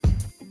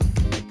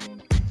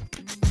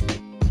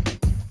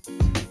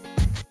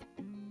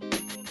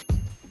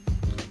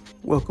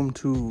Welcome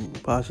to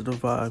Positive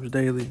Vibes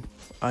Daily.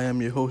 I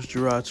am your host,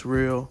 Gerard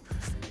Terrell,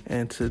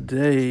 and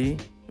today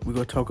we're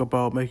going to talk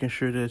about making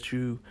sure that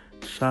you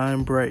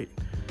shine bright.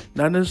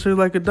 Not necessarily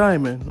like a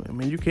diamond. I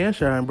mean, you can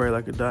shine bright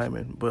like a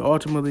diamond, but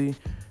ultimately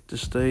to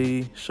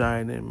stay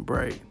shining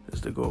bright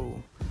is the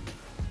goal.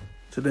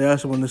 Today I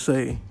just want to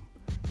say,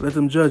 let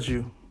them judge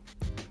you.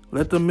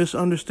 Let them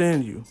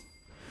misunderstand you.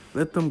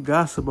 Let them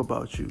gossip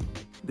about you.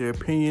 Their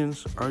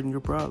opinions aren't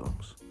your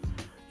problems.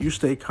 You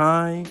stay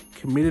kind,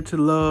 committed to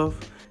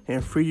love,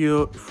 and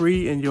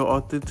free in your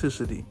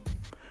authenticity.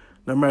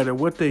 No matter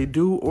what they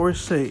do or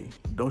say,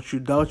 don't you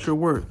doubt your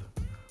worth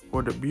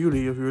or the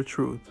beauty of your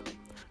truth.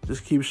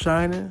 Just keep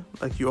shining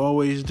like you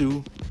always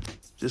do.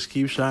 Just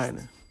keep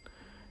shining.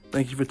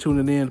 Thank you for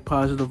tuning in to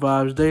Positive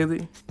Vibes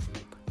Daily.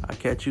 I'll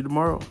catch you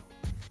tomorrow.